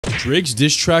Drake's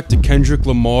diss track to Kendrick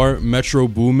Lamar, Metro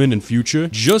Boomin, and Future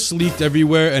just leaked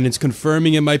everywhere, and it's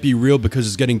confirming it might be real because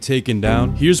it's getting taken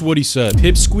down. Here's what he said.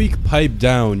 Pipsqueak, pipe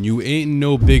down. You ain't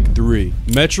no big three.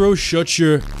 Metro, shut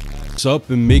your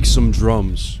up and make some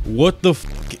drums. What the f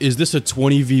is this, a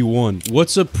 20v1?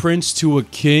 What's a prince to a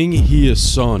king? He a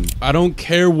son. I don't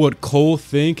care what Cole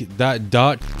think, that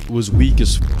dot was weak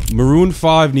as f. Maroon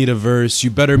 5 need a verse,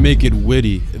 you better make it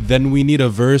witty. Then we need a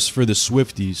verse for the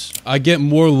Swifties. I get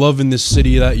more love in the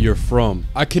city that you're from.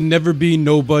 I can never be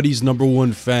nobody's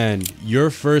 #1 fan. Your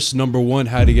first #1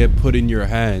 had to get put in your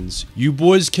hands. You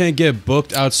boys can't get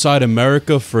booked outside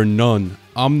America for none.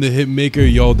 I'm the hitmaker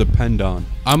y'all depend on.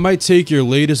 I might take your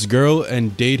latest girl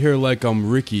and date her like I'm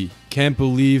Ricky. Can't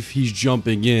believe he's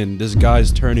jumping in. This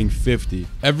guy's turning 50.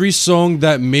 Every song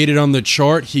that made it on the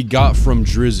chart, he got from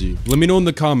Drizzy. Let me know in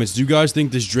the comments, do you guys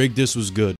think this Drake diss was good?